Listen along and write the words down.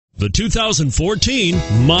The 2014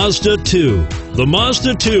 Mazda 2. The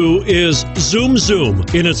Mazda 2 is zoom zoom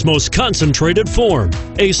in its most concentrated form.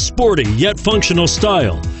 A sporty yet functional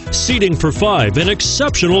style, seating for 5 and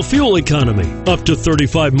exceptional fuel economy, up to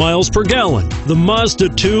 35 miles per gallon. The Mazda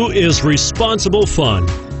 2 is responsible fun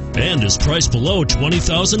and is priced below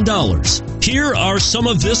 $20,000. Here are some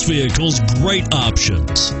of this vehicle's great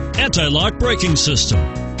options: anti-lock braking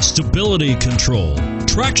system, stability control,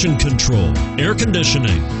 traction control, air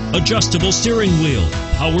conditioning, adjustable steering wheel,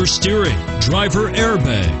 power steering, driver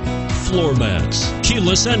airbag, floor mats,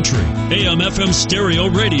 keyless entry, AM/FM stereo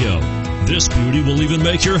radio. This beauty will even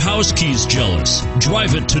make your house keys jealous.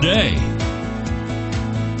 Drive it today.